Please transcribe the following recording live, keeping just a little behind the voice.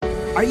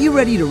Are you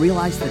ready to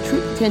realize the true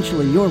potential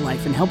in your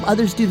life and help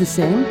others do the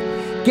same?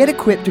 Get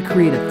equipped to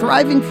create a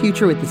thriving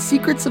future with the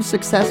Secrets of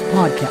Success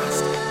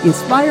podcast.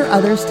 Inspire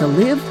others to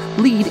live,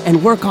 lead,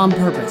 and work on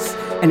purpose,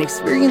 and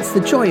experience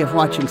the joy of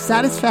watching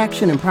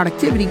satisfaction and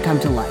productivity come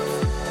to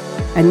life.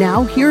 And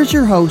now, here's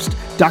your host,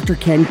 Dr.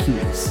 Ken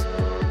Keys.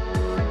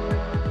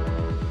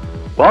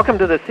 Welcome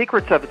to the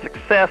Secrets of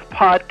Success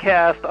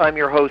podcast. I'm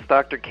your host,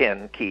 Dr.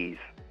 Ken Keys.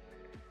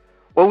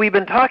 Well, we've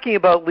been talking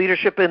about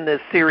leadership in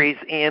this series,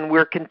 and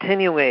we're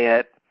continuing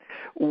it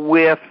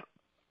with,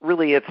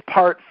 really, it's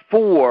part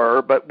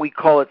 4, but we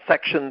call it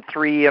section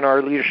 3 in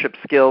our leadership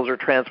skills or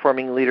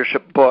transforming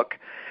leadership book.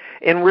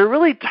 And we're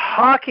really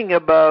talking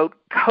about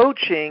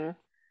coaching,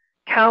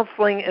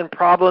 counseling, and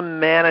problem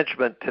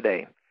management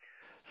today.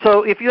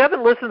 So if you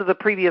haven't listened to the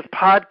previous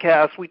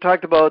podcast, we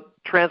talked about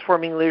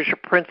transforming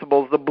leadership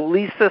principles, the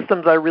belief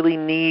systems I really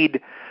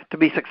need to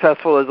be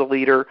successful as a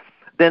leader,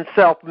 then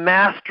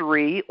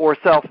self-mastery or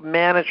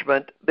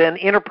self-management, then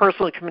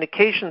interpersonal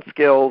communication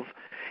skills,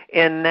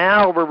 and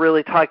now we're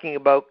really talking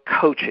about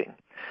coaching.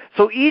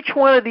 So each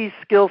one of these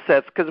skill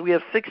sets, because we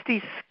have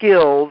 60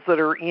 skills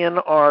that are in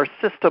our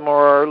system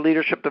or our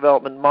leadership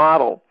development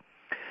model,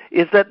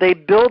 is that they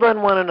build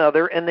on one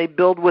another and they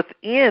build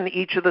within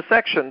each of the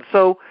sections.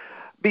 So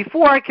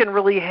before I can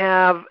really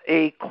have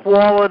a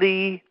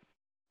quality,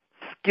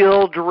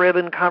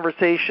 skill-driven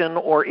conversation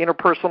or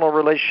interpersonal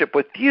relationship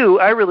with you,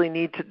 I really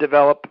need to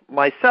develop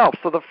myself.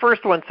 So the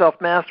first one,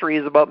 self-mastery,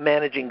 is about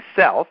managing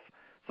self.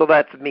 So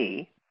that's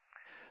me.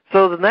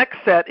 So the next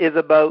set is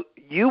about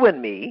you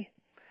and me.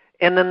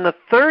 And then the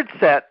third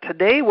set,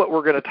 today what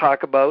we're going to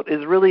talk about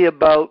is really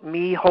about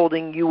me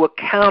holding you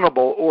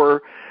accountable,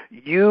 or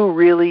you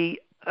really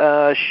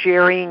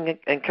sharing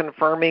and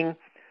confirming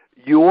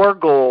your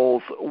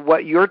goals,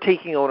 what you're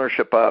taking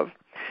ownership of.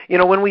 You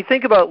know, when we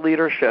think about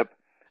leadership,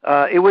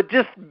 it would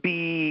just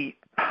be,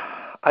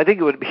 I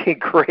think it would be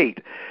great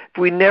if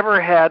we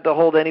never had to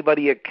hold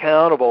anybody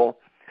accountable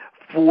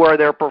for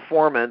their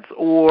performance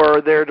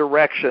or their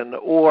direction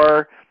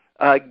or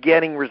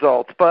getting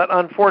results. But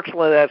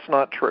unfortunately, that's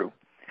not true.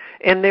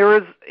 And there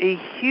is a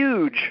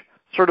huge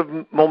sort of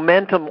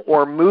momentum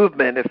or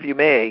movement, if you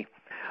may,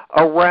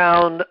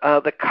 around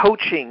the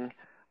coaching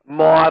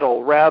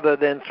model rather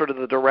than sort of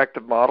the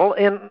directive model.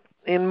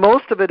 And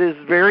most of it is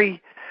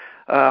very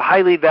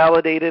highly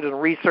validated and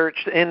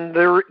researched, and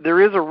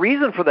there is a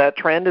reason for that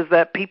trend, is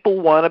that people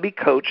want to be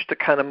coached to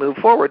kind of move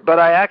forward, but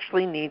I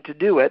actually need to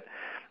do it,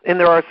 and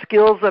there are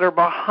skills that are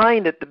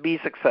behind it to be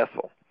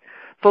successful.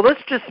 So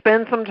let's just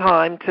spend some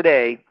time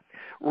today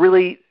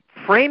really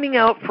framing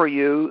out for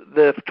you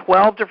the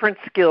 12 different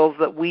skills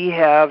that we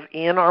have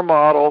in our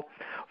model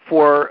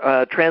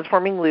for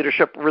transforming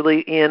leadership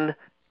really in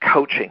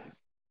coaching.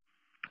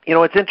 You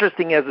know, it's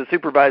interesting as a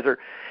supervisor,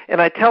 and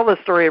I tell this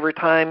story every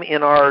time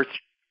in our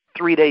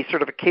 3-day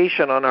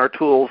certification on our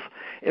tools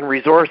and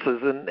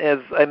resources. And as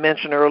I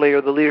mentioned earlier,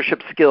 the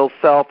Leadership Skills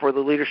Self, or the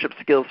Leadership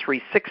Skills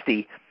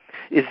 360,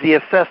 is the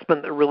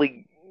assessment that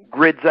really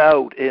grids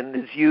out and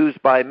is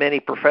used by many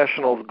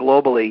professionals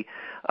globally,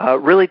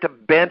 really to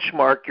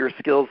benchmark your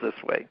skills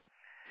this way.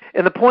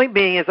 And the point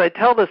being, as I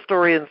tell this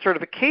story in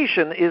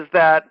certification, is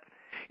that,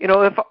 you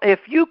know, if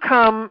you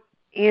come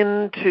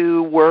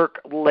into work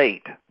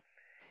late,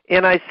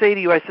 and I say to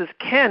you, I says,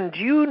 Ken, do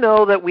you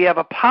know that we have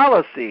a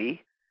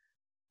policy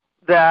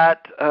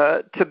that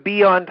to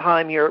be on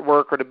time here at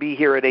work or to be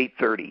here at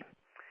 8:30?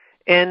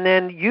 And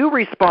then you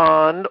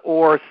respond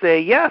or say,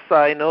 yes,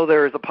 I know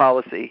there is a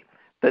policy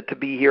that to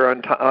be here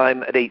on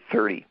time at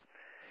 8:30.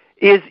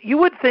 Is you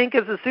would think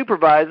as a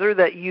supervisor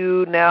that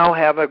you now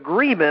have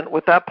agreement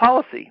with that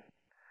policy.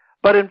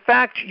 But in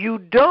fact, you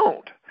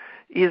don't.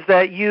 Is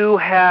that you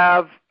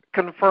have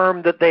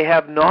confirmed that they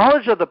have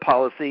knowledge of the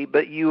policy,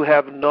 but you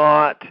have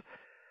not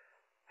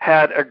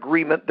had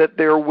agreement that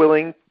they're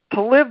willing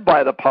to live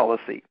by the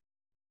policy.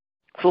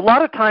 So a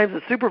lot of times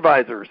as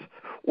supervisors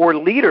or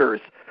leaders,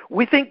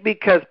 we think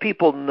because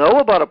people know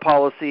about a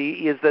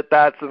policy is that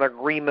that's an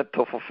agreement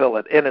to fulfill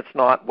it, and it's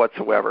not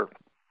whatsoever.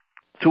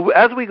 So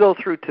as we go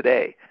through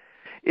today,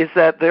 is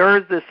that there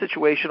is this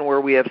situation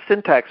where we have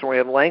syntax and we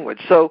have language.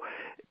 So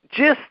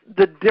just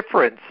the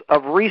difference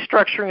of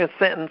restructuring a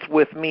sentence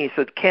with me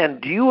says, Ken,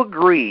 do you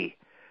agree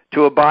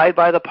to abide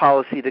by the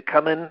policy to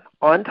come in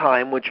on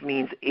time, which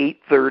means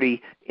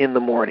 8:30 in the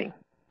morning?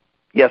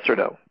 Yes or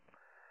no?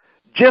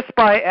 Just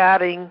by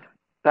adding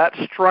that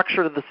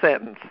structure to the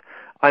sentence,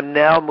 I'm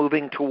now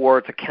moving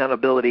towards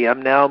accountability.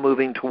 I'm now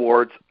moving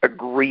towards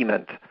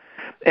agreement.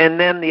 And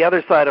then the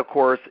other side, of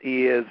course,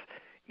 is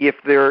if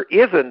there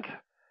isn't,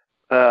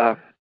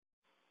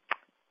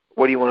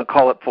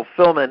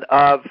 fulfillment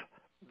of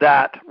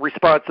that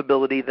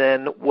responsibility,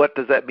 then what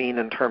does that mean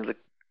in terms of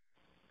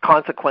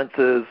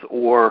consequences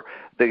or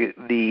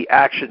the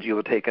actions you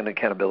will take in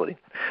accountability?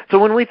 So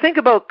when we think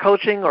about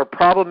coaching or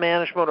problem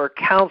management or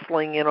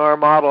counseling in our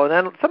model, and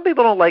then some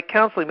people don't like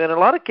counseling, but in a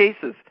lot of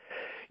cases,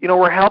 you know,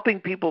 we're helping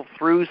people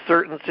through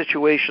certain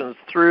situations,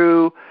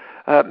 through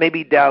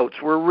maybe doubts.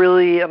 We're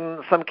really, in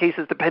some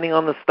cases, depending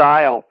on the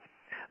style,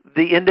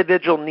 the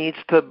individual needs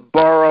to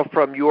borrow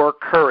from your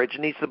courage,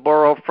 needs to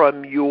borrow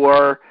from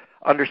your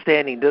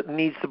understanding,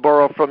 needs to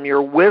borrow from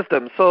your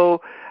wisdom.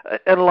 So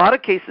in a lot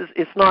of cases,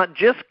 it's not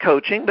just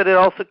coaching, but it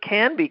also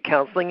can be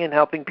counseling and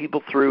helping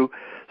people through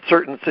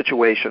certain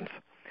situations.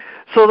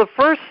 So the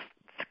first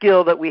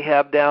skill that we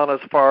have down as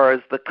far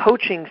as the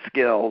coaching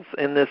skills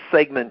in this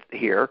segment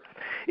here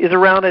is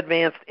around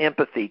advanced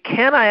empathy.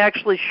 Can I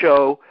actually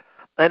show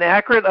an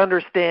accurate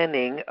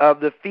understanding of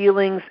the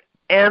feelings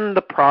and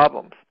the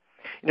problems?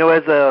 You know,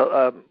 as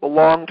a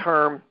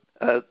long-term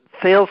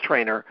sales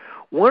trainer,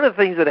 one of the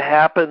things that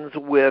happens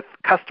with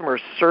customer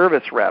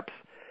service reps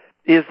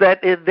is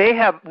that they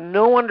have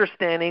no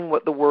understanding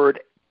what the word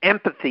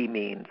empathy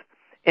means.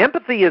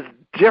 Empathy is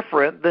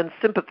different than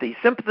sympathy.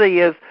 Sympathy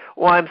is,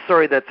 well, I'm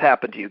sorry that's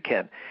happened to you,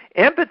 Ken.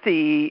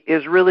 Empathy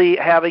is really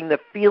having the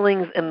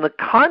feelings and the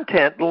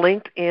content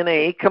linked in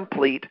a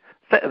complete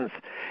sentence.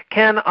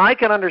 Ken, I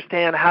can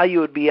understand how you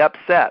would be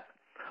upset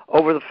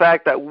over the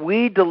fact that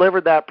we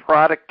delivered that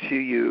product to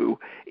you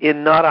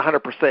in not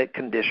 100%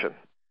 condition.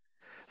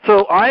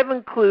 So I've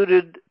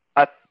included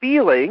a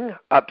feeling,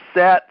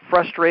 upset,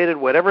 frustrated,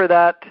 whatever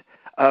that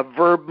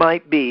verb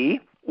might be,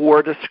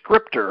 or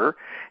descriptor,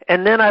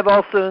 and then I've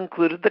also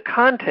included the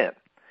content.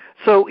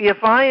 So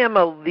if I am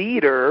a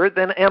leader,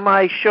 then am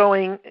I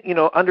showing,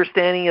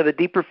 understanding of the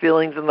deeper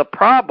feelings and the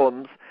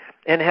problems,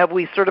 and have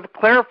we sort of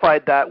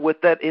clarified that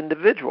with that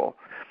individual?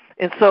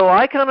 And so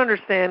I can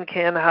understand,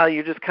 Ken, how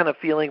you're just kind of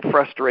feeling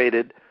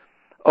frustrated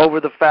over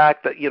the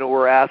fact that,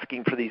 we're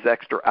asking for these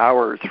extra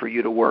hours for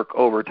you to work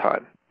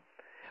overtime.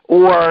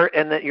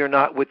 And that you're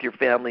not with your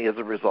family as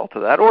a result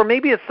of that. Or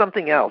maybe it's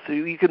something else.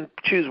 You can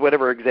choose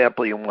whatever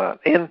example you want.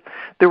 And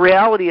the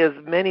reality is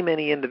many,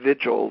 many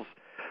individuals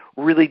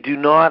really do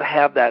not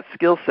have that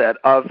skill set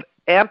of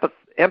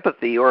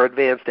empathy or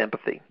advanced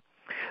empathy.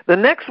 The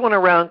next one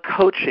around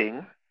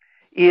coaching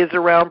is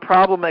around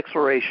problem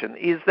exploration,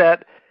 is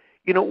that,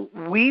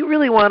 we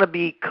really want to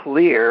be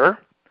clear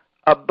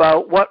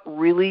about what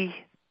really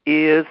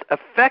is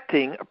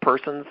affecting a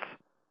person's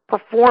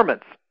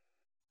performance.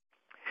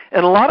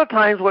 And a lot of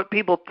times what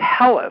people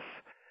tell us,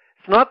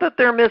 it's not that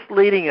they're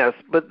misleading us,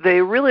 but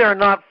they really are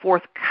not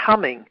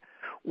forthcoming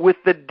with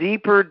the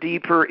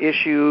deeper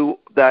issue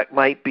that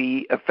might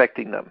be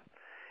affecting them.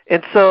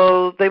 And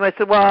so they might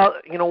say, well,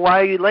 why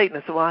are you late?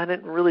 And I said, well, I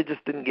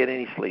didn't get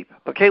any sleep.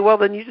 Okay, well,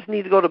 then you just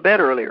need to go to bed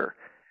earlier.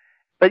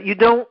 But you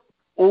don't,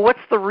 well, what's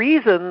the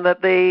reason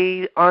that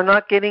they are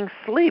not getting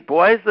sleep?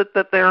 Why is it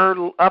that they're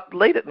up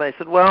late at night? I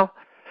said, well,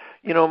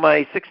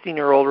 my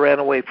 16-year-old ran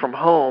away from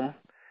home,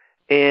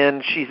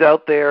 and she's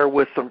out there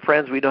with some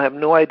friends. We don't have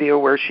no idea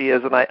where she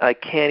is, and I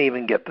can't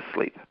even get to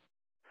sleep.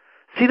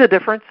 See the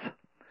difference?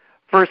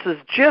 Versus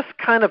just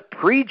kind of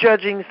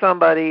prejudging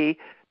somebody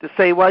to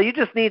say, well, you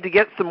just need to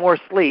get some more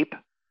sleep,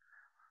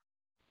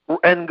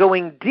 and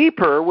going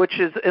deeper, which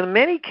is in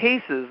many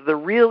cases the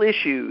real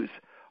issues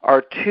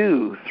are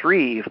 2,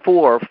 3,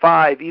 4,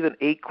 5, even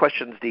 8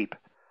 questions deep.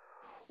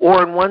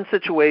 Or in one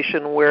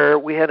situation where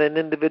we had an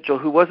individual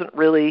who wasn't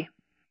really,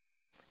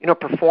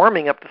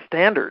 performing up to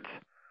standards.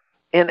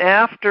 And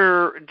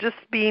after just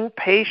being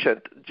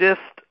patient, just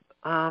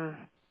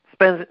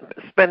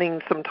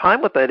spending some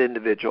time with that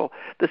individual,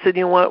 they said,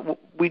 you know what,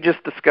 we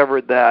just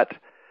discovered that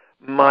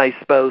my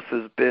spouse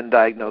has been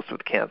diagnosed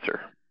with cancer.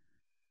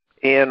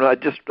 And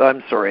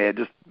I'm sorry, I've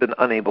just been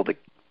unable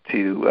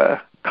to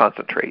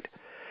concentrate.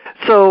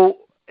 So,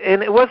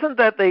 and it wasn't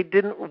that they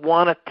didn't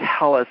want to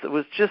tell us, it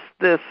was just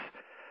this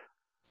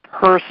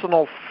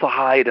personal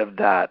side of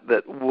that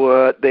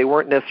they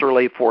weren't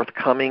necessarily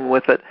forthcoming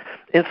with it.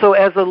 And so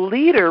as a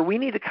leader, we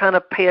need to kind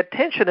of pay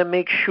attention and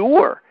make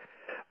sure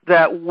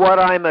that what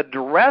I'm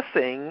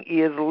addressing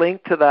is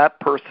linked to that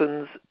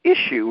person's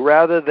issue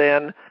rather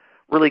than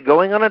really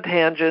going on a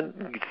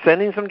tangent,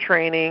 sending some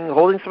training,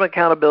 holding some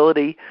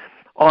accountability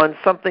on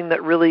something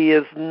that really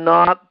is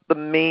not the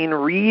main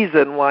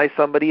reason why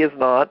somebody is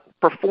not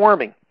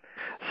performing.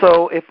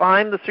 So if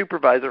I'm the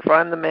supervisor, if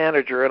I'm the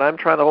manager, and I'm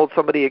trying to hold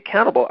somebody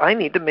accountable, I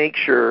need to make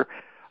sure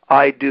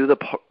I do the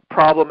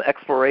problem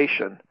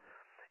exploration.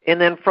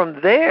 And then from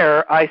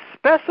there, I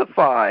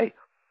specify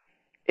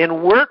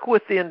and work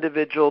with the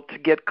individual to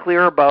get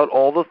clear about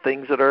all the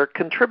things that are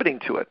contributing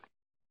to it.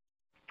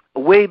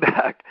 Way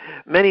back,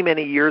 many,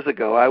 many years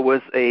ago, I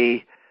was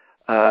a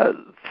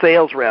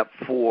sales rep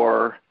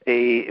for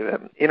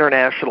an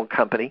international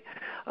company.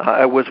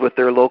 I was with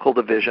their local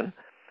division.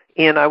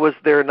 And I was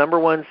their number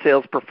one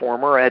sales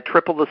performer. I had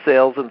tripled the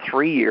sales in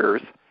 3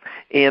 years,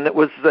 and it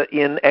was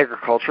in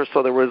agriculture,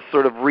 so there was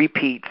sort of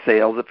repeat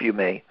sales, if you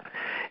may.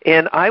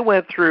 And I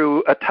went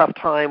through a tough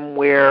time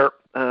where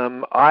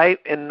I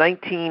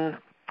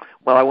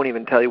won't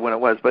even tell you when it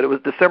was, but it was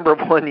December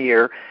of one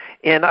year,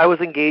 and I was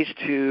engaged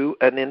to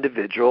an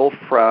individual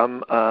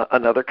from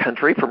another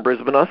country, from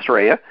Brisbane,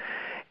 Australia.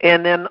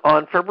 And then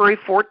on February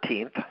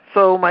 14th,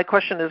 so my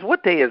question is,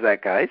 what day is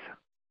that, guys?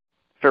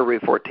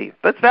 February 14th.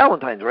 That's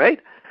Valentine's, right?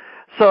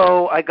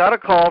 So I got a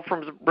call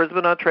from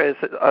Brisbane, Australia.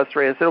 I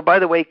said, oh, by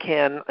the way,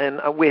 Ken,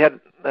 and we had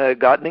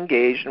gotten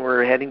engaged, and we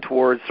were heading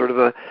towards sort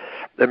of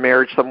their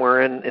marriage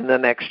somewhere in the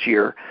next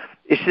year.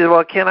 She said,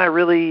 well, Ken,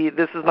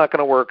 this is not going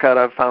to work out.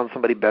 I've found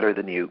somebody better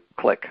than you.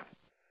 Click.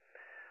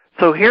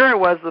 So here I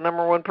was, the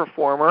number one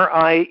performer.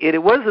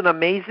 It was an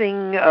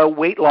amazing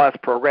weight loss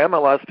program. I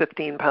lost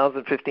 15 pounds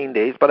in 15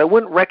 days, but I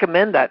wouldn't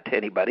recommend that to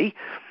anybody.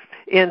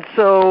 And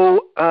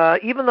so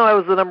even though I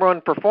was the number one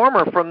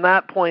performer, from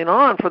that point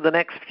on, for the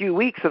next few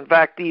weeks, in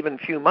fact, even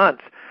few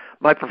months,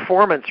 my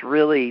performance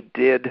really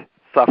did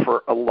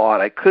suffer a lot.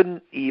 I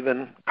couldn't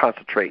even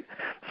concentrate.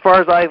 As far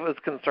as I was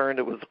concerned,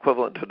 it was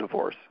equivalent to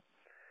divorce.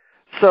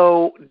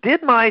 So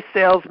did my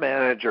sales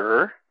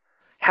manager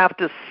have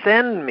to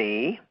send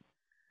me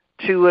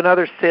to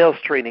another sales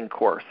training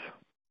course?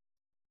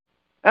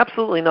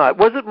 Absolutely not. It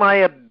wasn't my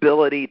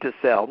ability to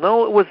sell.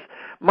 No, it was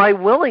my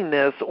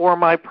willingness, or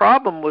my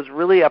problem was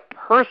really a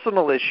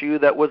personal issue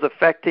that was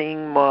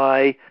affecting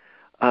my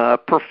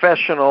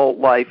professional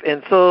life.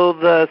 And so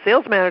the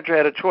sales manager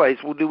had a choice.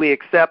 Well, do we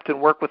accept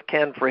and work with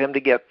Ken for him to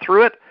get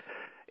through it,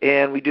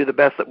 and we do the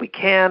best that we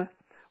can,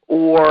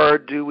 or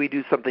do we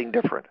do something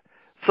different?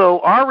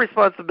 So our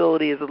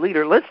responsibility as a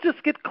leader, let's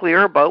just get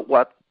clear about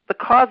what the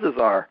causes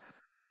are.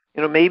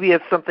 Maybe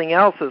it's something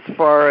else as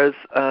far as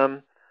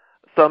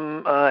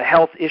some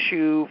health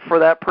issue for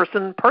that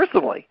person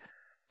personally.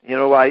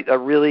 I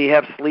really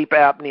have sleep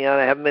apnea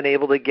and I haven't been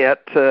able to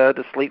get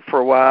to sleep for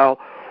a while.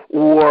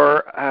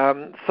 Or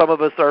some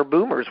of us are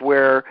boomers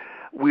where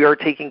we are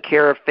taking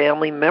care of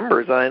family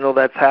members. I know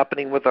that's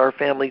happening with our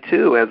family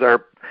too as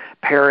our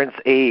parents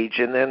age,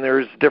 and then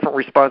there's different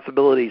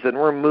responsibilities, and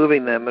we're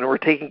moving them, and we're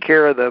taking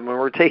care of them, and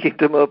we're taking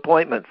them to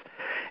appointments.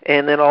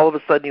 And then all of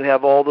a sudden you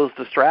have all those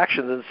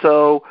distractions. And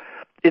so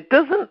it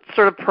doesn't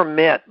sort of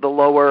permit the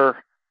lower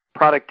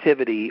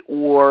productivity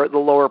or the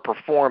lower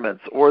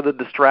performance or the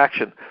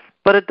distraction,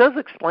 but it does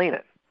explain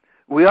it.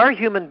 We are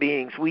human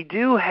beings. We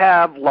do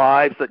have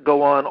lives that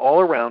go on all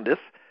around us.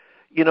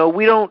 We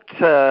don't,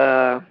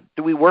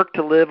 do we work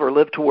to live or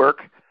live to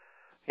work?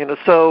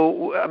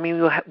 So,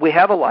 we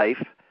have a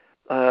life.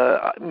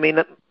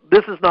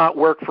 This is not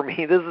work for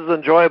me. This is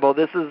enjoyable.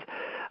 This is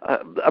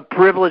a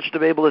privilege to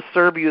be able to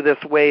serve you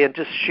this way and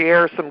just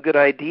share some good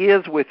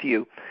ideas with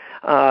you.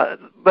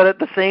 But at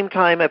the same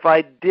time, if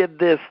I did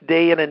this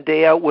day in and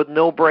day out with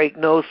no break,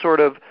 no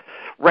sort of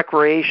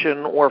recreation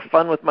or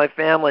fun with my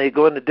family,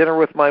 going to dinner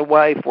with my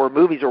wife or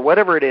movies or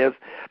whatever it is,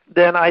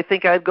 then I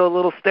think I'd go a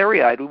little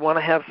starry-eyed. We want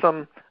to have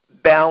some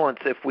balance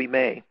if we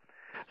may.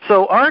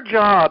 So our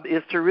job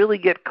is to really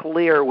get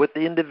clear with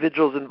the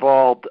individuals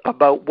involved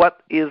about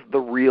what is the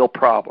real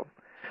problem.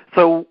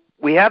 So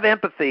we have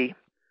empathy.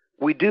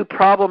 We do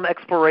problem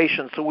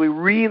exploration, so we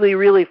really,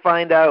 really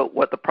find out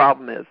what the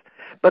problem is.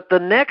 But the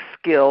next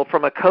skill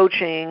from a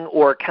coaching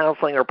or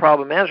counseling or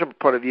problem management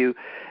point of view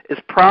is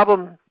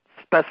problem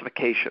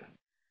specification,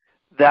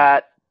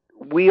 that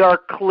we are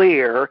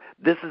clear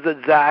this is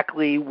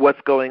exactly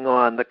what's going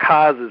on, the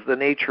causes, the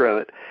nature of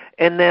it,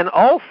 and then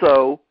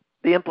also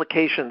the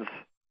implications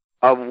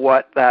of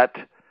what that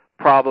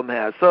problem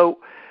has. So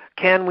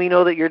Ken, we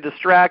know that you're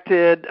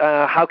distracted.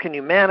 How can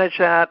you manage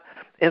that?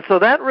 And so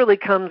that really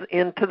comes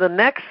into the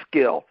next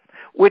skill,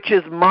 which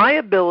is my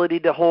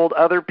ability to hold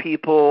other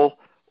people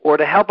or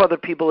to help other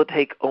people to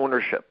take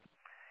ownership.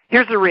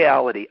 Here's the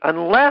reality.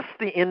 Unless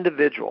the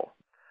individual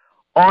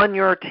on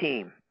your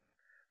team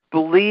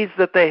believes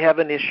that they have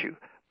an issue,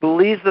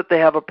 believes that they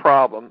have a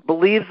problem,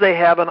 believes they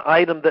have an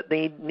item that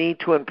they need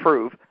to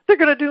improve, they're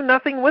going to do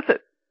nothing with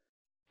it.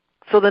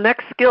 So the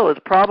next skill is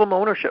problem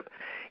ownership.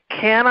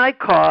 Can I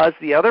cause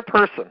the other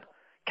person?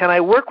 Can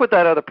I work with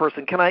that other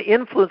person? Can I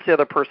influence the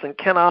other person?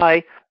 Can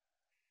I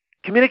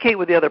communicate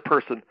with the other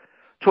person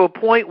to a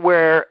point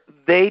where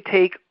they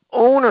take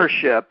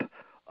ownership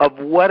of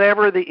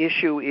whatever the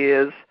issue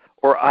is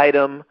or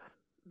item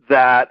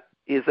that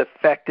is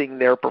affecting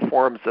their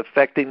performance,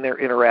 affecting their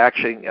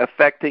interaction,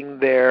 affecting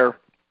their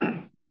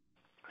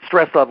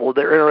stress level,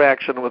 their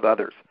interaction with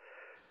others?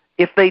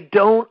 If they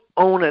don't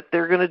own it,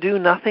 they're going to do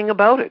nothing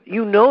about it.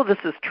 You know this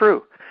is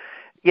true.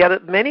 Yet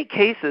in many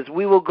cases,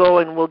 we will go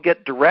and we'll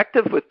get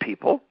directive with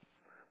people.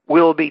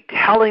 We'll be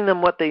telling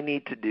them what they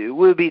need to do.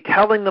 We'll be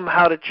telling them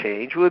how to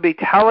change. We'll be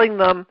telling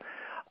them,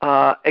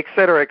 et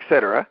cetera, et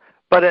cetera.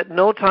 But at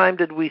no time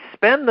did we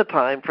spend the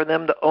time for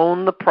them to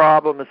own the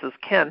problem and says,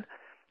 Ken,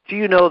 do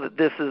you know that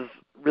this is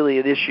really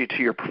an issue to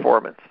your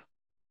performance?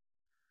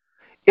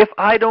 If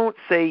I don't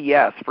say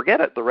yes,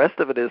 forget it. The rest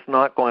of it is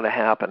not going to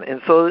happen.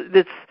 And so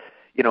it's,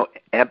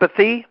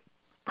 empathy,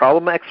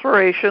 problem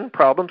exploration,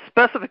 problem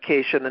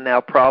specification, and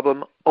now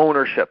problem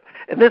ownership.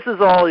 And this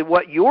is all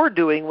what you're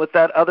doing with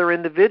that other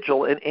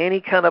individual in any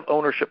kind of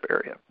ownership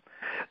area.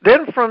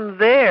 Then from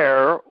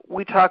there,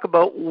 we talk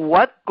about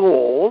what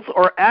goals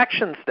or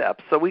action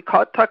steps. So we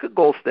talk at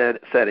goal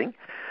setting,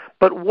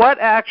 but what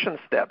action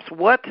steps,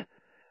 what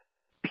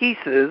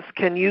pieces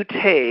can you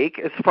take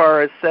as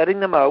far as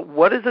setting them out?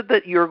 What is it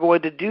that you're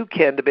going to do,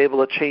 Ken, to be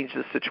able to change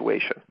the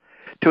situation,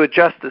 to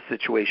adjust the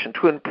situation,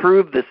 to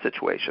improve this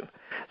situation?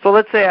 So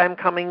let's say I'm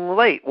coming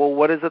late. Well,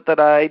 what is it that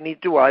I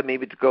need to do? I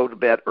maybe to go to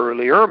bed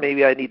earlier.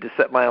 Maybe I need to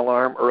set my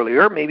alarm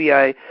earlier. Maybe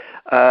I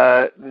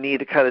need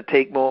to kind of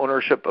take more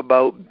ownership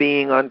about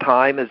being on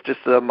time as just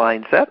a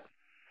mindset.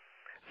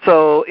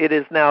 So it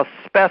is now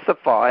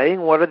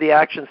specifying what are the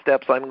action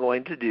steps I'm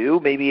going to do.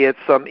 Maybe it's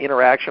some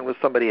interaction with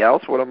somebody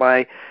else. What am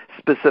I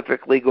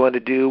specifically going to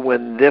do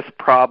when this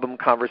problem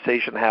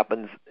conversation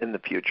happens in the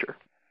future?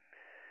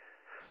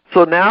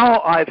 So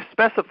now I've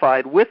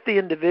specified with the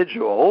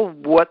individual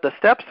what the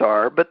steps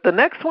are, but the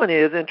next one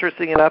is,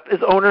 interesting enough, is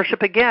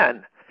ownership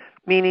again,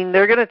 meaning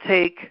they're going to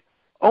take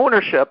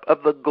ownership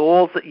of the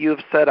goals that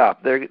you've set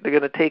up. They're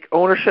going to take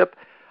ownership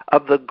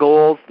of the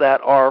goals that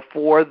are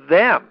for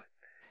them.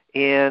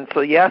 And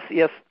so yes,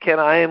 Ken,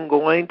 I am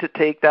going to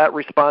take that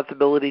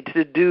responsibility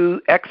to do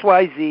X,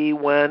 Y, Z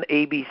when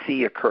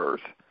ABC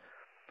occurs.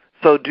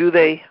 So do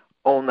they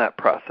own that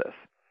process?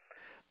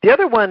 The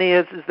other one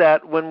is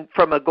that when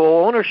from a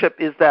goal ownership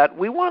is that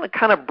we want to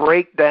kind of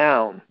break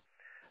down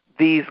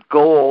these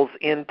goals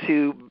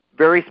into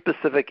very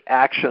specific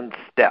action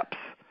steps.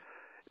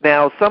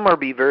 Now, some will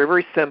be very,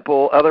 very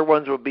simple. Other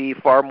ones will be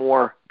far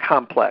more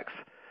complex.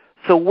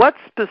 So what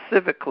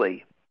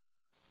specifically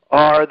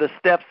are the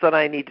steps that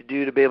I need to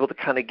do to be able to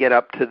kind of get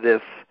up to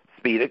this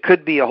speed? It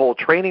could be a whole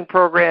training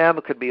program.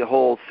 It could be a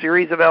whole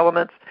series of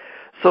elements.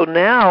 So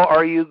now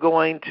are you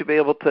going to be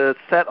able to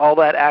set all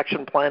that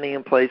action planning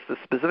in place, the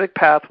specific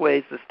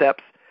pathways, the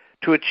steps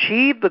to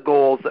achieve the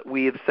goals that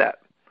we have set?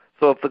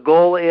 So if the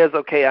goal is,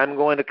 okay, I'm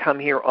going to come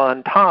here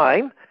on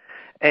time,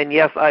 and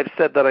yes, I've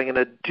said that I'm going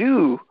to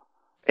do,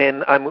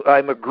 and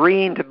I'm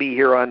agreeing to be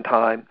here on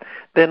time,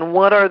 then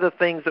what are the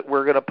things that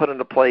we're going to put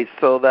into place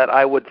so that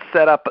I would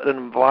set up an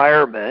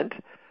environment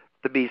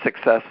to be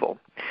successful?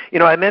 You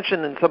know, I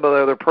mentioned in some of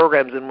the other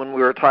programs and when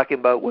we were talking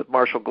about with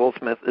Marshall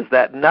Goldsmith is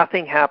that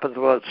nothing happens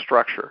without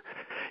structure.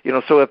 You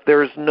know, so if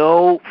there's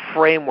no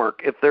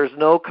framework, if there's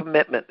no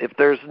commitment, if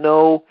there's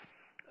no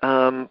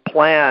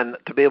plan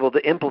to be able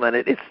to implement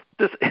it, it's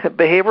just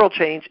behavioral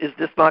change is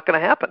just not going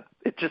to happen.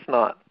 It's just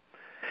not.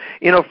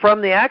 You know,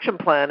 from the action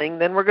planning,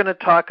 then we're going to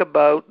talk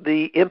about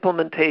the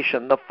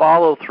implementation, the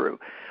follow-through.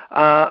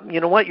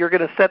 You know what? You're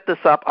going to set this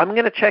up. I'm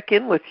going to check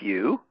in with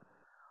you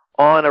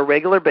on a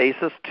regular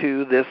basis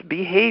to this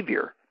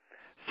behavior.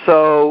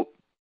 So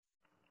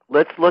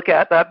let's look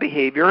at that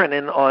behavior, and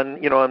then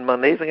on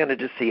Mondays I'm going to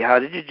just see how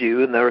did you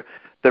do in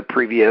the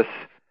previous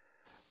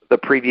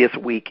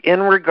week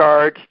in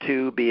regards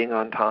to being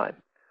on time.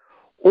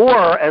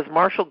 Or as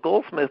Marshall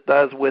Goldsmith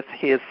does with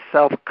his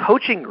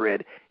self-coaching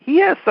grid, he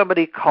has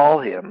somebody call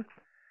him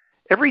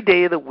every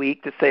day of the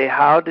week to say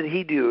how did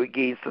he do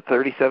against the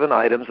 37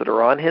 items that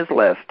are on his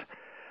list.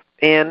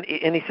 And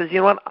he says, you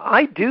know what,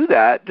 I do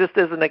that just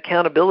as an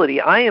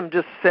accountability. I am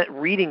just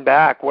reading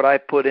back what I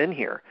put in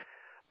here.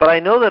 But I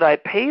know that I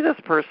pay this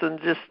person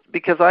just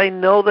because I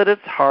know that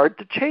it's hard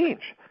to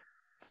change.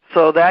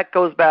 So that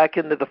goes back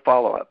into the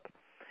follow-up.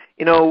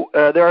 You know,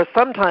 there are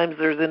sometimes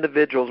there's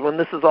individuals, when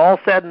this is all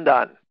said and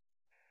done,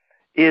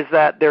 is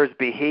that there's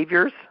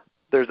behaviors,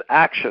 there's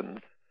actions,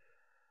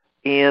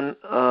 and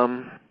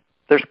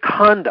there's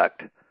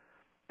conduct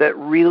that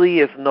really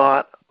is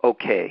not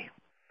okay.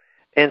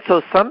 And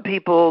so some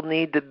people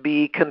need to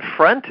be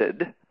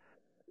confronted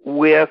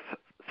with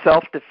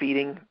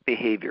self-defeating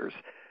behaviors.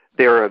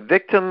 They're a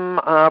victim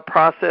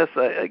process.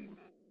 I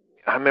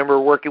remember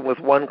working with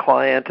one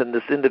client, and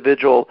this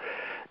individual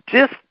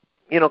just,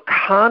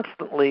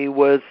 constantly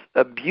was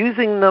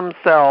abusing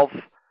themselves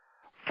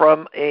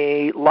from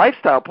a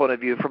lifestyle point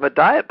of view, from a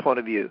diet point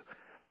of view.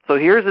 So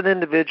here's an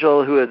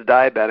individual who is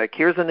diabetic.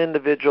 Here's an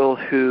individual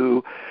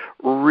who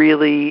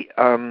really,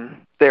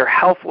 their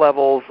health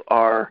levels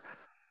are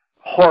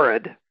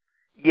horrid,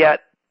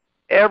 yet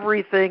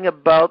everything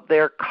about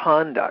their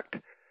conduct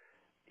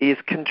is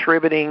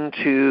contributing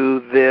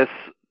to this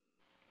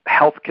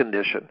health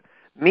condition,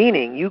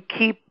 meaning you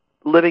keep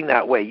living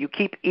that way, you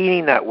keep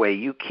eating that way,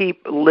 you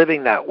keep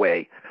living that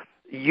way,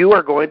 you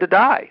are going to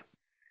die.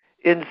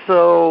 And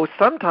so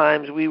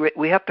sometimes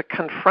we have to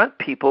confront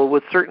people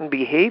with certain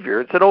behavior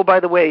and said, oh, by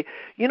the way,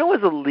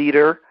 as a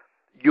leader,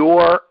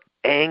 your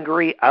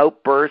angry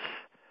outbursts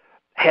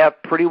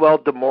have pretty well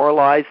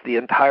demoralized the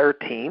entire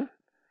team.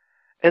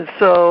 And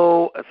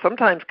so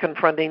sometimes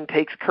confronting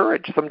takes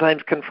courage.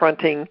 Sometimes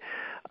confronting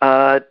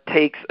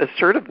takes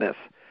assertiveness.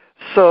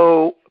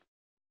 So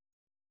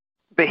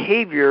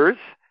behaviors,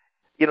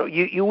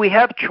 we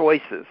have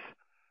choices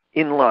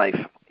in life.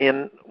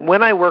 And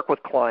when I work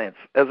with clients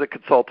as a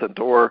consultant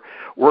or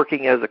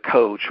working as a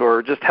coach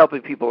or just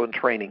helping people in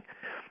training,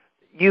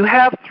 you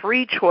have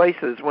three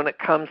choices when it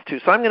comes to,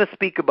 so I'm going to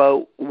speak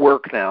about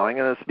work now. I'm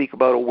going to speak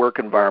about a work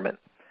environment.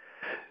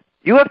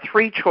 You have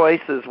three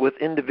choices with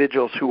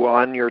individuals who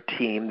are on your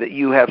team that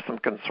you have some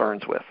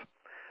concerns with.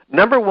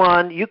 Number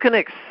one, you can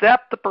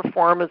accept the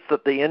performance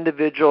that the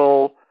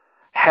individual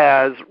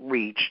has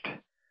reached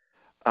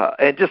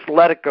and just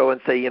let it go and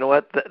say, you know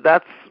what,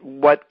 that's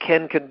what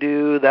Ken can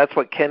do, that's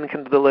what Ken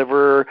can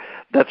deliver,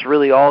 that's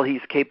really all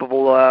he's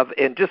capable of,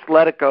 and just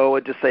let it go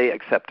and just say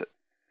accept it.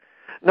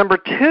 Number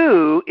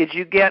 2 is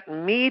you get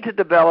me to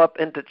develop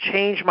and to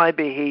change my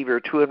behavior,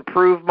 to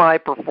improve my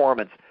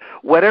performance.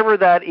 Whatever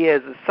that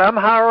is,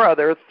 somehow or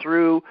other,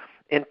 through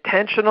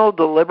intentional,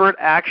 deliberate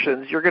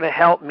actions, you're going to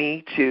help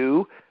me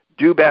to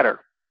do better.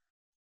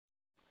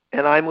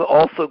 And I'm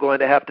also going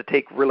to have to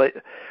take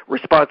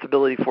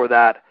responsibility for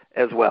that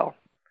as well.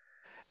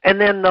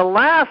 And then the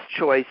last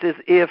choice is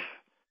if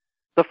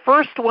the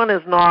first one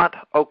is not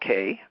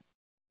okay,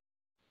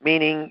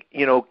 meaning,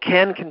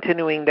 Ken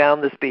continuing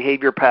down this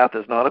behavior path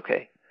is not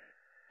okay,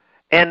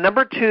 and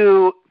number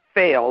 2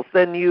 fails,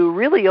 then you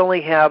really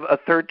only have a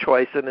third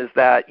choice, and is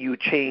that you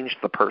change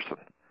the person.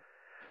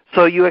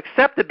 So you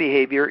accept the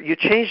behavior, you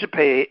change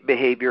the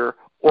behavior,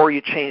 or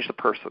you change the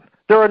person.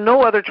 There are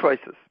no other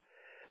choices.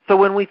 So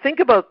when we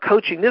think about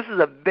coaching, this is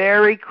a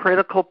very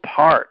critical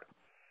part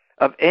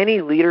of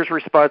any leader's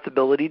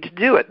responsibility to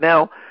do it.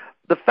 Now,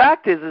 the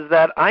fact is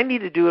that I need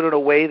to do it in a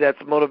way that's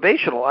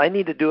motivational. I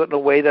need to do it in a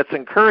way that's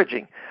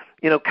encouraging.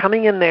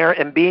 Coming in there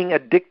and being a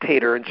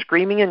dictator and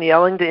screaming and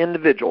yelling to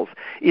individuals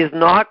is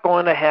not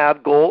going to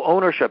have goal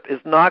ownership,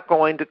 is not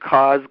going to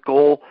cause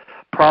goal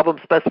problem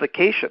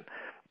specification.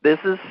 This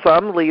is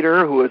some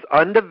leader who is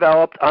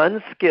undeveloped,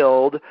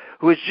 unskilled,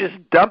 who is just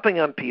dumping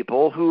on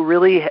people, who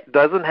really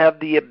doesn't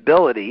have the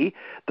ability,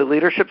 the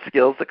leadership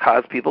skills to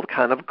cause people to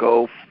kind of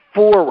go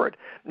forward.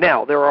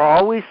 Now, there are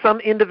always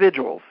some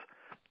individuals,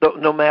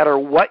 no matter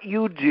what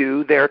you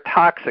do, they're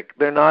toxic.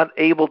 They're not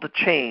able to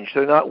change.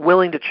 They're not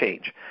willing to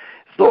change.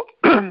 So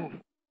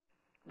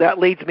that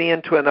leads me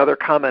into another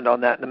comment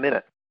on that in a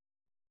minute.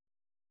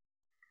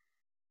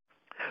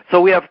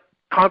 So we have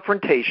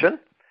confrontation.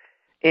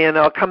 And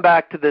I'll come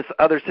back to this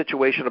other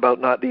situation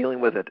about not dealing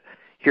with it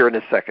here in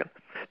a second.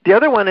 The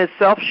other one is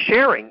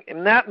self-sharing,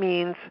 and that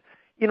means,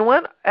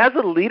 as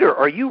a leader,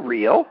 are you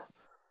real?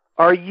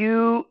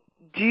 Do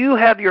you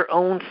have your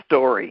own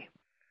story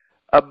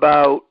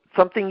about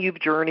something you've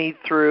journeyed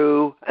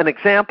through, an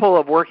example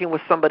of working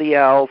with somebody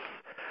else,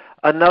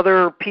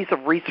 another piece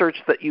of research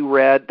that you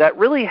read that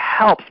really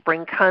helps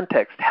bring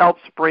context,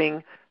 helps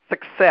bring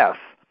success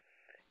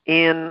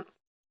in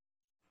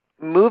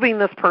moving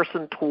this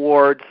person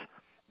towards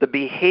the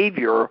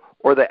behavior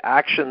or the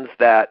actions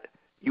that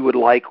you would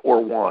like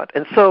or want.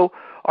 And so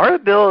our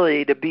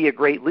ability to be a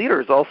great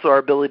leader is also our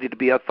ability to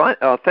be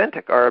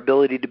authentic, our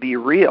ability to be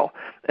real.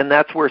 And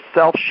that's where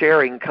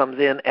self-sharing comes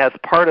in as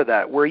part of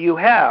that, where you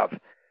have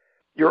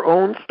your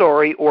own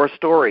story or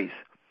stories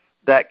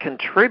that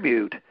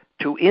contribute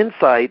to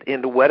insight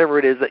into whatever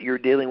it is that you're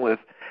dealing with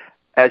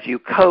as you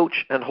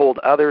coach and hold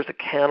others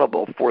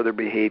accountable for their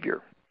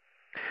behavior.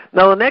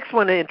 Now, the next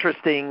one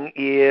interesting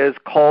is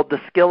called the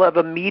skill of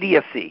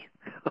immediacy.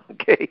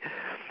 Okay,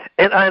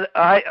 and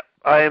I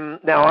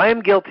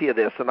am guilty of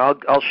this, and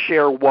I'll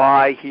share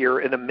why here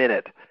in a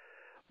minute.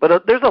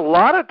 But there's a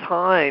lot of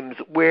times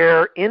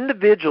where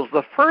individuals,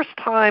 the first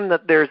time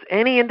that there's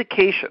any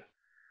indication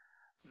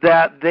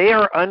that they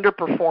are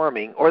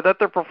underperforming or that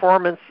their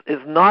performance is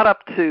not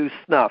up to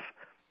snuff,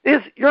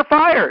 is you're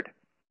fired.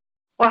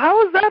 Well,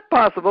 how is that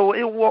possible?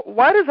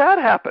 Why does that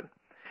happen?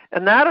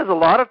 And that is a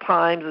lot of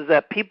times is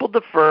that people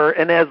defer,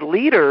 and as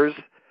leaders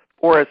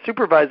or as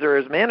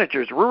supervisors, as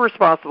managers, we're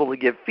responsible to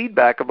give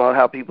feedback about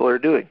how people are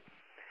doing.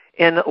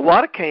 In a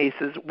lot of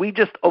cases, we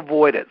just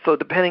avoid it, so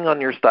depending on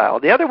your style.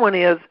 The other one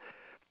is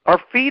our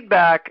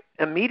feedback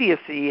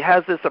immediacy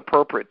has this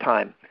appropriate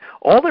time.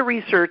 All the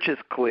research is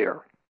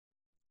clear.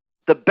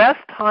 The best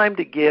time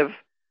to give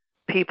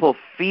people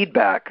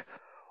feedback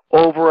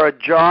over a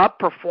job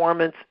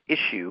performance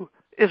issue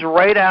is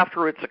right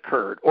after it's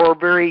occurred or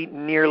very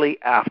nearly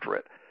after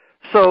it.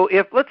 So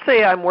if, let's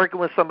say I'm working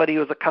with somebody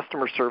who's a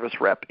customer service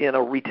rep in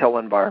a retail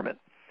environment,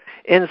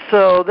 and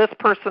so this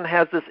person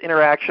has this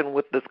interaction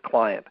with this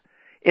client.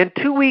 And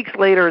 2 weeks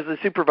later as a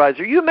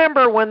supervisor, you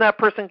remember when that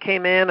person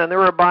came in and they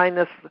were buying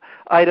this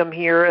item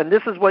here, and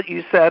this is what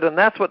you said, and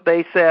that's what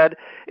they said,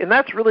 and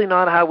that's really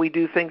not how we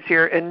do things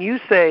here. And you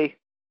say,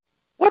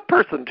 what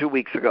person 2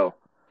 weeks ago?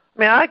 I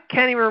mean, I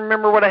can't even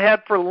remember what I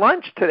had for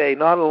lunch today,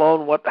 not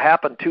alone what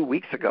happened 2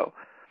 weeks ago.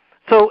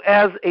 So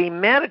as a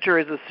manager,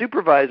 as a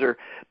supervisor,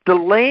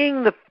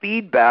 delaying the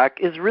feedback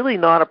is really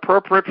not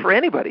appropriate for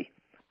anybody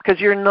because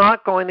you're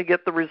not going to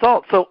get the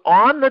result. So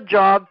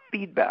on-the-job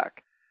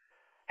feedback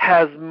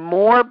has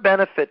more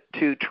benefit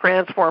to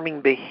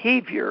transforming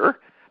behavior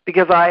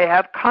because I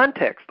have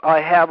context. I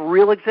have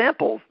real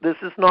examples. This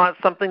is not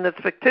something that's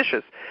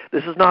fictitious.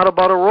 This is not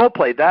about a role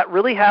play. That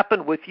really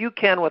happened with you,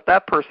 Ken, with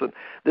that person.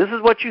 This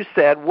is what you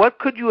said. What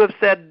could you have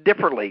said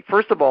differently?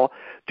 First of all,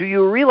 do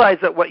you realize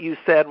that what you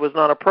said was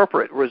not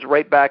appropriate? It was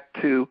right back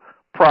to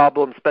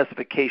problem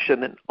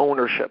specification and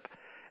ownership.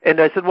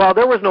 And I said, well,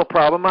 there was no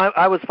problem.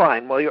 I was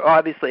fine. Well,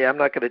 obviously I'm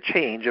not going to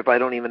change if I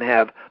don't even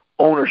have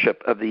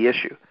ownership of the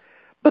issue.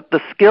 But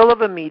the skill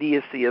of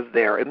immediacy is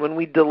there. And when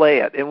we delay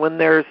it, and when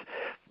there's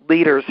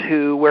leaders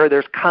where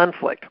there's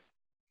conflict,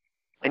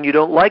 and you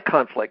don't like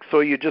conflict,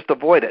 so you just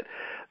avoid it,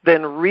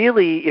 then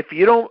really, if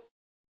you don't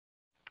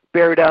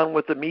bear down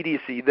with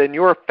immediacy, then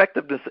your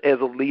effectiveness as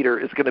a leader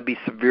is going to be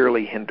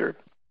severely hindered.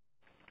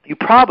 You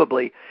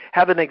probably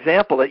have an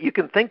example that you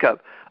can think of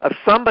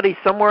somebody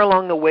somewhere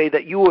along the way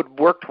that you had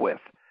worked with,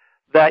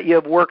 that you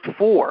have worked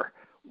for,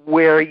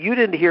 where you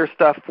didn't hear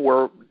stuff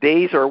for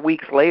days or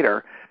weeks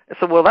later. And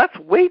so, well, that's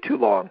way too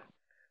long.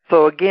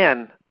 So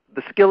again,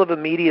 the skill of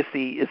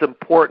immediacy is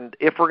important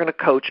if we're going to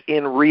coach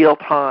in real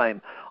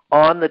time,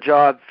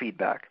 on-the-job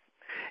feedback.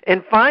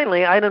 And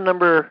finally, item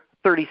number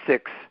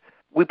 36,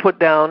 we put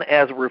down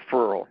as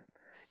referral,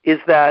 is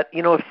that,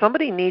 if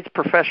somebody needs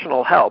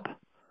professional help,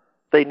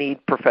 they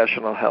need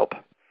professional help.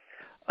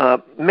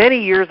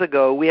 Many years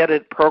ago, we had a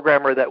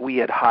programmer that we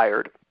had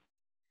hired,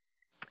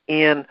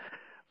 and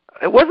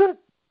it wasn't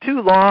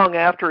too long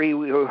after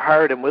we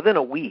hired him, within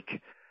a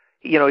week,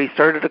 he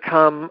started to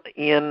come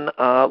in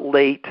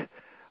late.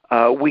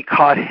 We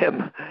caught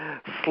him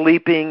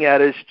sleeping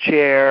at his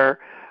chair.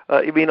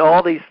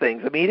 All these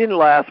things. He didn't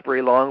last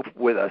very long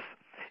with us.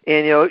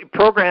 And,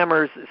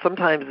 programmers,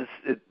 sometimes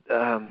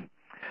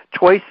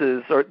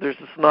choices, or there's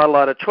just not a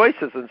lot of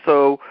choices. And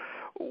so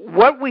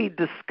what we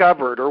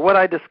discovered, or what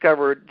I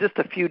discovered just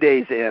a few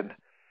days in,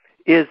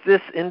 is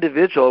this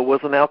individual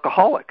was an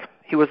alcoholic.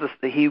 He was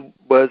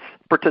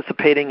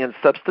participating in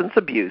substance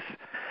abuse.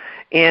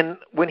 And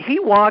when he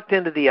walked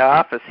into the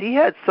office, he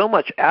had so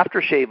much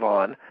aftershave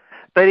on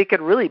that he could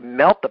really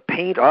melt the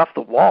paint off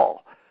the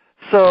wall.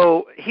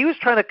 So he was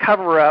trying to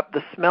cover up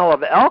the smell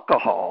of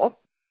alcohol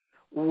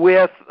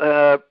with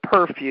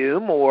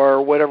perfume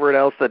or whatever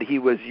else that he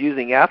was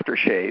using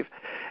aftershave.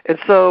 And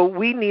so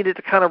we needed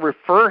to kind of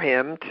refer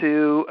him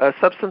to a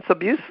substance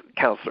abuse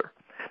counselor.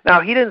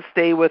 Now, he didn't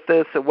stay with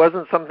us. It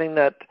wasn't something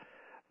that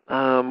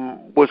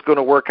was going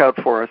to work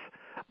out for us.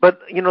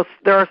 But,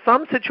 there are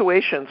some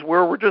situations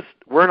where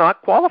we're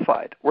not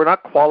qualified. We're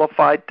not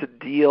qualified to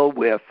deal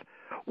with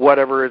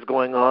whatever is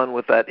going on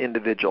with that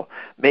individual.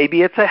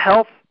 Maybe it's a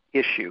health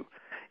issue,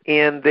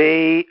 and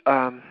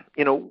I'm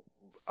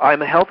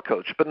a health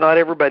coach, but not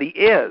everybody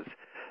is.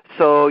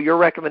 So your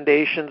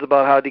recommendations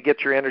about how to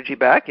get your energy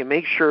back, you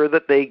make sure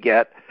that they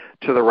get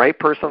to the right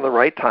person at the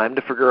right time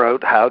to figure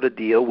out how to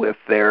deal with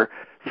their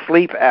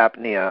sleep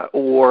apnea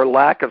or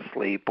lack of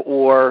sleep,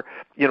 or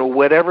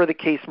whatever the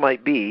case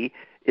might be.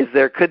 Is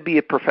there could be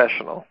a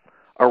professional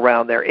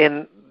around there.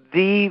 And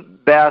the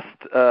best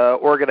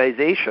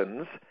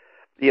organizations,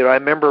 I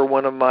remember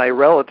one of my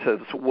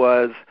relatives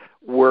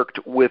worked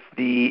with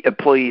the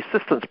Employee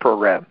Assistance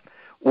Program,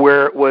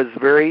 where it was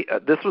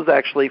this was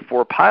actually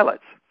for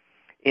pilots.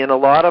 And a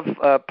lot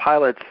of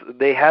pilots,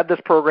 they had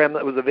this program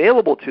that was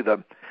available to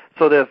them,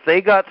 so that if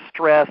they got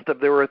stressed, if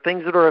there were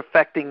things that are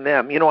affecting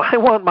them, I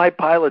want my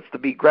pilots to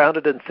be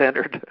grounded and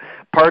centered,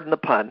 pardon the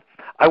pun.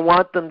 I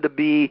want them to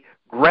be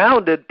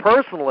grounded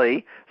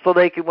personally, so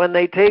they can, when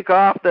they take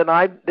off, then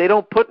they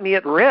don't put me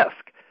at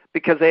risk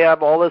because they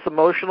have all this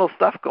emotional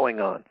stuff going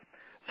on.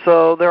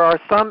 So there are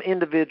some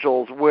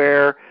individuals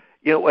where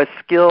a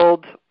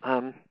skilled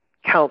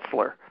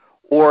counselor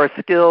or a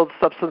skilled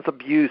substance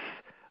abuse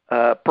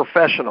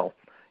professional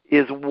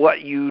is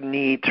what you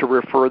need to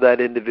refer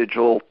that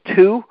individual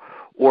to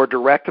or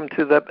direct them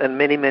to them, and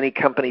many, many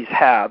companies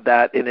have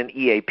that in an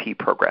EAP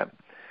program.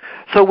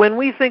 So when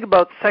we think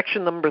about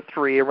section number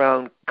 3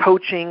 around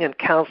coaching and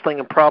counseling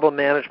and problem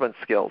management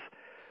skills,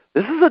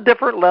 this is a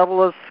different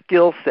level of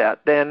skill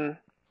set than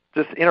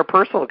just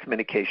interpersonal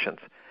communications,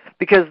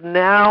 because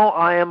now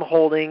I am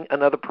holding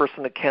another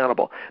person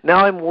accountable.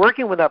 Now I'm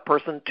working with that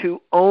person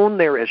to own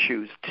their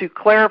issues, to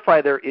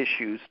clarify their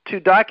issues, to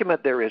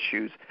document their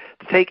issues,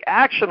 to take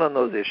action on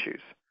those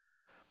issues.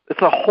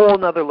 It's a whole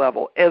nother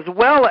level, as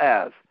well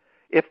as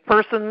if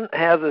person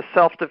has a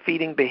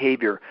self-defeating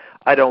behavior,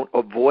 I don't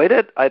avoid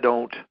it. I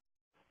don't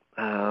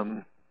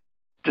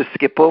just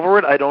skip over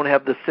it. I don't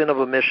have the sin of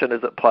omission as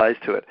it applies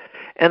to it.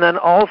 And then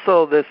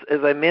also this, as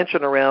I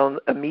mentioned, around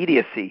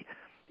immediacy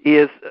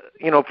is,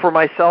 for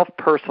myself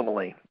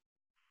personally,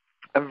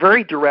 a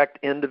very direct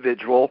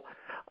individual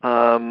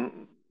who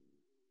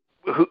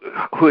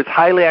is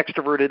highly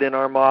extroverted in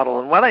our model.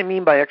 And what I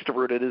mean by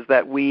extroverted is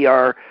that we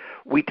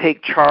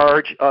take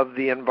charge of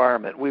the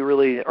environment. We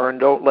really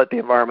don't let the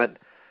environment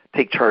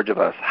take charge of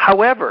us.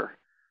 However,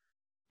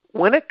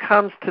 when it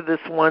comes to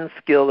this one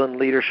skill in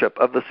leadership,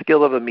 of the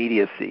skill of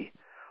immediacy,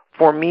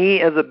 for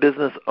me as a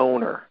business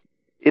owner,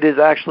 it is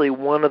actually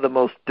one of the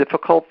most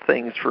difficult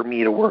things for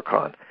me to work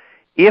on.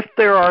 If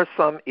there are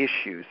some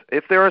issues,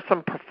 if there are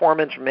some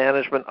performance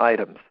management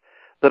items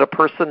that a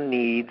person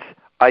needs,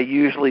 I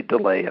usually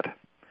delay it.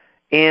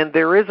 And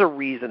there is a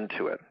reason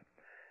to it.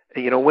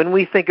 When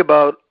we think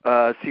about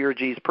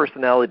CRG's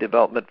personality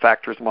development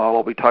factors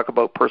model, we talk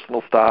about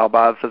personal style,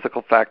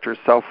 biophysical factors,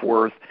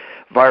 self-worth,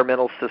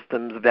 environmental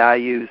systems,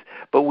 values,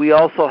 but we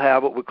also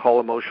have what we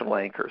call emotional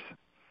anchors.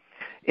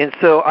 And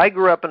so I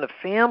grew up in a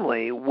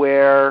family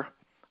where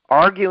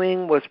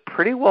arguing was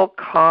pretty well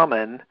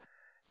common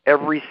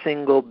every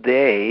single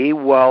day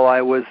while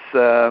I was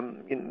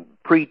in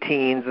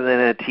preteens and then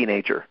a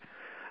teenager.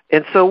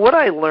 And so what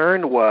I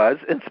learned was,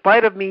 in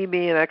spite of me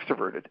being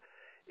extroverted,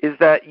 is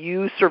that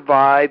you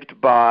survived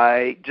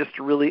by just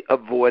really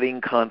avoiding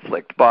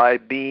conflict, by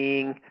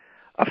being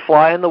a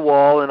fly in the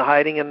wall and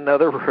hiding in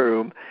another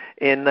room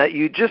in that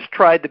you just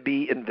tried to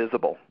be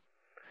invisible.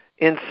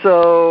 And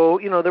so,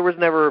 there was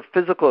never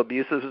physical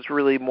abuse. This was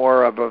really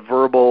more of a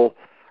verbal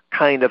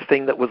kind of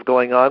thing that was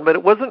going on, but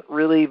it wasn't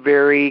really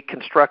very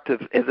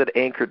constructive as it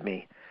anchored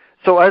me.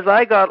 So as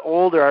I got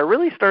older, I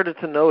really started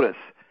to notice,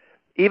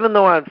 even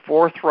though I'm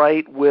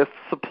forthright with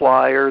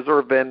suppliers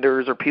or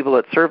vendors or people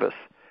at service,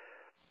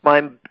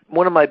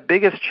 one of my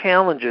biggest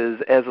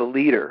challenges as a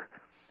leader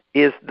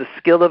is the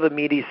skill of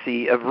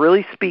immediacy, of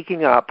really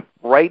speaking up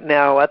right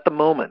now at the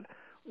moment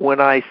when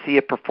I see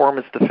a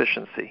performance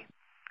deficiency.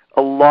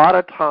 A lot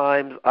of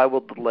times I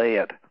will delay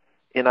it,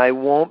 and I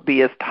won't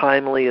be as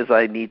timely as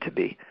I need to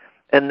be.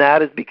 And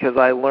that is because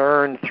I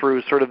learned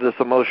through sort of this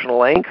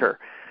emotional anchor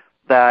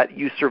that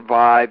you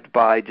survived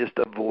by just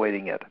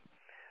avoiding it.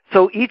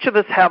 So each of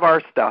us have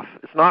our stuff.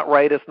 It's not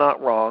right, it's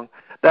not wrong.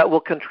 That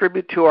will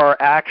contribute to our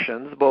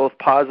actions, both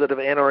positive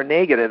and or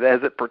negative,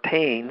 as it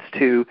pertains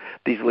to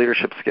these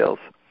leadership skills.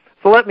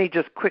 So let me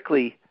just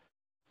quickly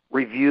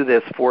review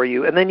this for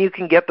you, and then you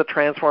can get the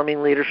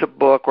Transforming Leadership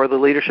book or the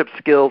Leadership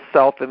Skills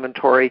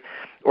Self-Inventory,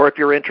 or if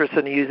you're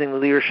interested in using the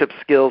Leadership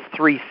Skills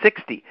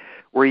 360,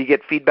 where you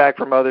get feedback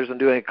from others and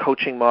doing a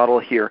coaching model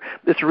here.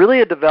 It's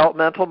really a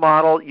developmental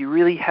model. You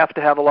really have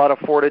to have a lot of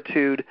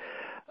fortitude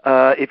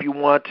if you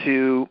want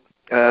to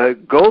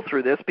go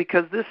through this,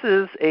 because this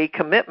is a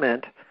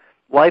commitment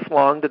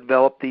lifelong to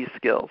develop these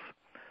skills.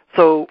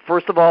 So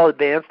first of all,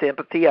 advanced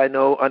empathy, I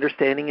know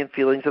understanding and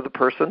feelings of the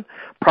person.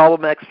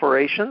 Problem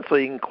exploration, so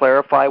you can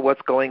clarify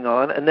what's going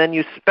on. And then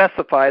you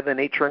specify the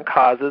nature and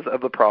causes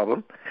of the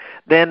problem.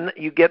 Then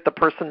you get the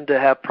person to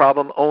have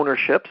problem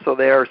ownership, so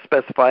they are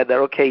specified that,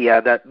 okay,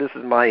 yeah, this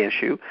is my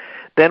issue.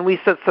 Then we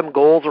set some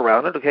goals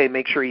around it. Okay,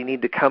 make sure you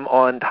need to come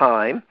on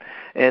time,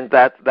 and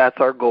that's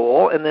our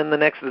goal. And then the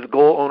next is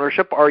goal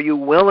ownership. Are you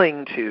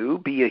willing to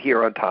be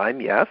here on time?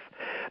 Yes.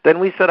 Then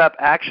we set up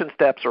action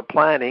steps or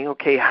planning.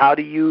 Okay, how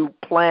do you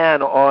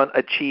plan on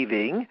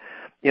achieving,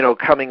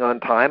 coming on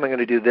time? I'm going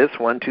to do this,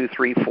 1, 2,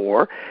 3,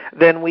 4.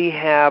 Then we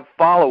have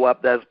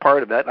follow-up as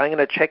part of it. I'm going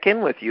to check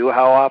in with you,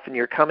 how often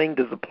you're coming.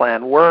 Does the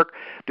plan work?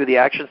 Do the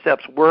action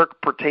steps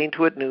work, pertain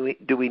to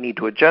it? Do we need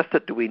to adjust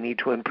it? Do we need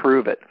to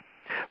improve it?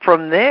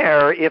 From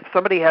there, if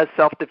somebody has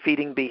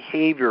self-defeating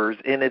behaviors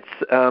and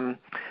it's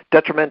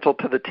detrimental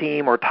to the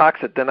team or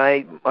toxic, then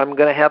I'm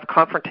going to have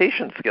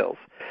confrontation skills.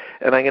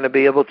 And I'm going to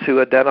be able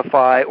to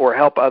identify or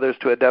help others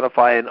to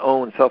identify and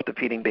own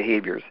self-defeating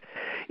behaviors.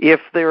 If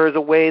there is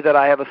a way that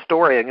I have a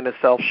story, I'm going to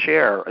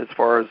self-share as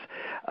far as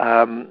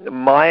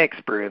my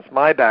experience,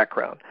 my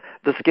background.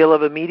 The skill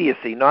of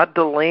immediacy, not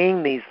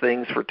delaying these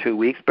things for 2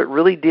 weeks, but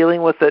really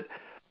dealing with it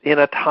in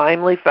a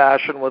timely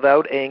fashion,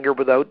 without anger,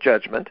 without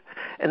judgment.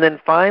 And then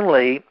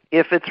finally,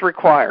 if it's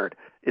required,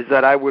 is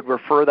that I would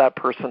refer that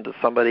person to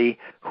somebody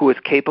who is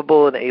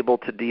capable and able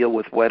to deal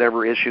with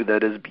whatever issue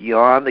that is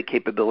beyond the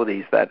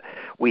capabilities that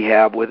we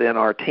have within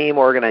our team,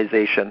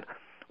 organization,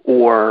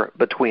 or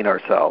between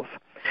ourselves.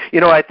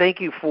 I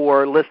thank you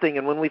for listening,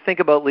 and when we think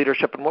about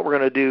leadership, and what we're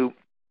going to do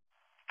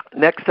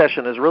next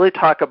session is really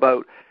talk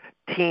about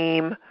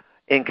team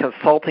and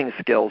consulting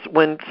skills.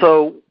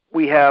 So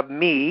we have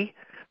me,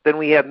 then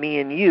we have me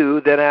and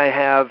you, then I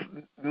have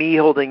me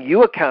holding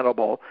you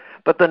accountable.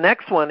 But the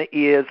next one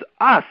is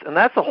us, and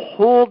that's a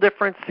whole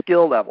different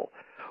skill level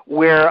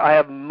where I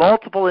have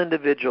multiple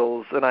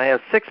individuals and I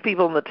have 6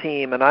 people in the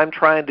team, and I'm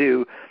trying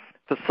to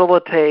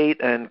facilitate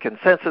and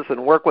consensus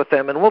and work with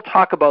them. And we'll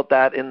talk about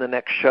that in the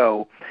next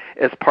show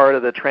as part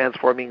of the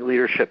Transforming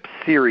Leadership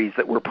series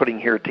that we're putting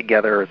here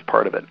together as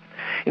part of it.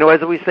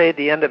 As we say at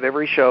the end of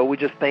every show, we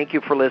just thank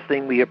you for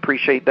listening. We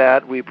appreciate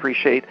that. We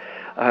appreciate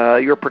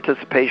your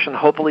participation.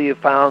 Hopefully you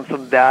found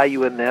some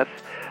value in this.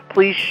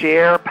 Please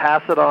share,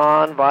 pass it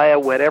on via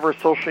whatever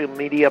social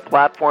media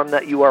platform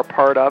that you are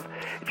part of.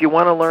 If you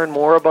want to learn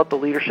more about the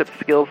Leadership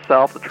Skills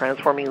Self, the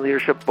Transforming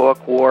Leadership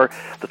book, or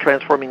the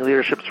Transforming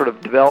Leadership sort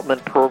of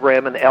development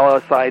program in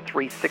LSI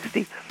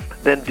 360,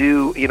 then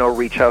do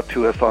reach out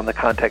to us on the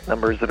contact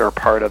numbers that are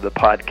part of the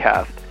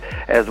podcast,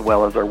 as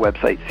well as our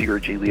website,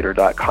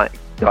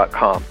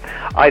 crgleader.com.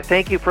 I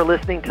thank you for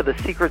listening to the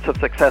Secrets of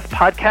Success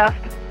podcast.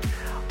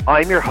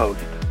 I'm your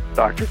host,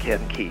 Dr.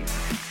 Ken Keys.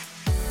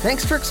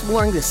 Thanks for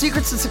exploring the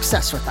secrets of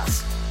success with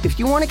us. If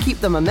you want to keep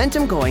the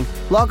momentum going,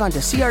 log on to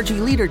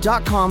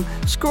crgleader.com,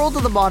 scroll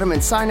to the bottom,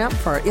 and sign up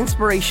for our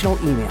inspirational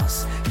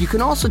emails. You can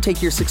also take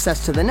your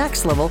success to the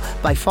next level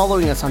by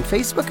following us on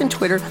Facebook and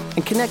Twitter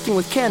and connecting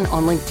with Ken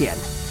on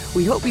LinkedIn.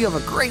 We hope you have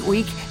a great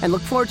week and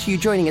look forward to you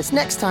joining us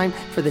next time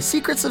for the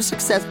Secrets of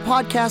Success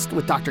podcast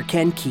with Dr.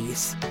 Ken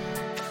Keys.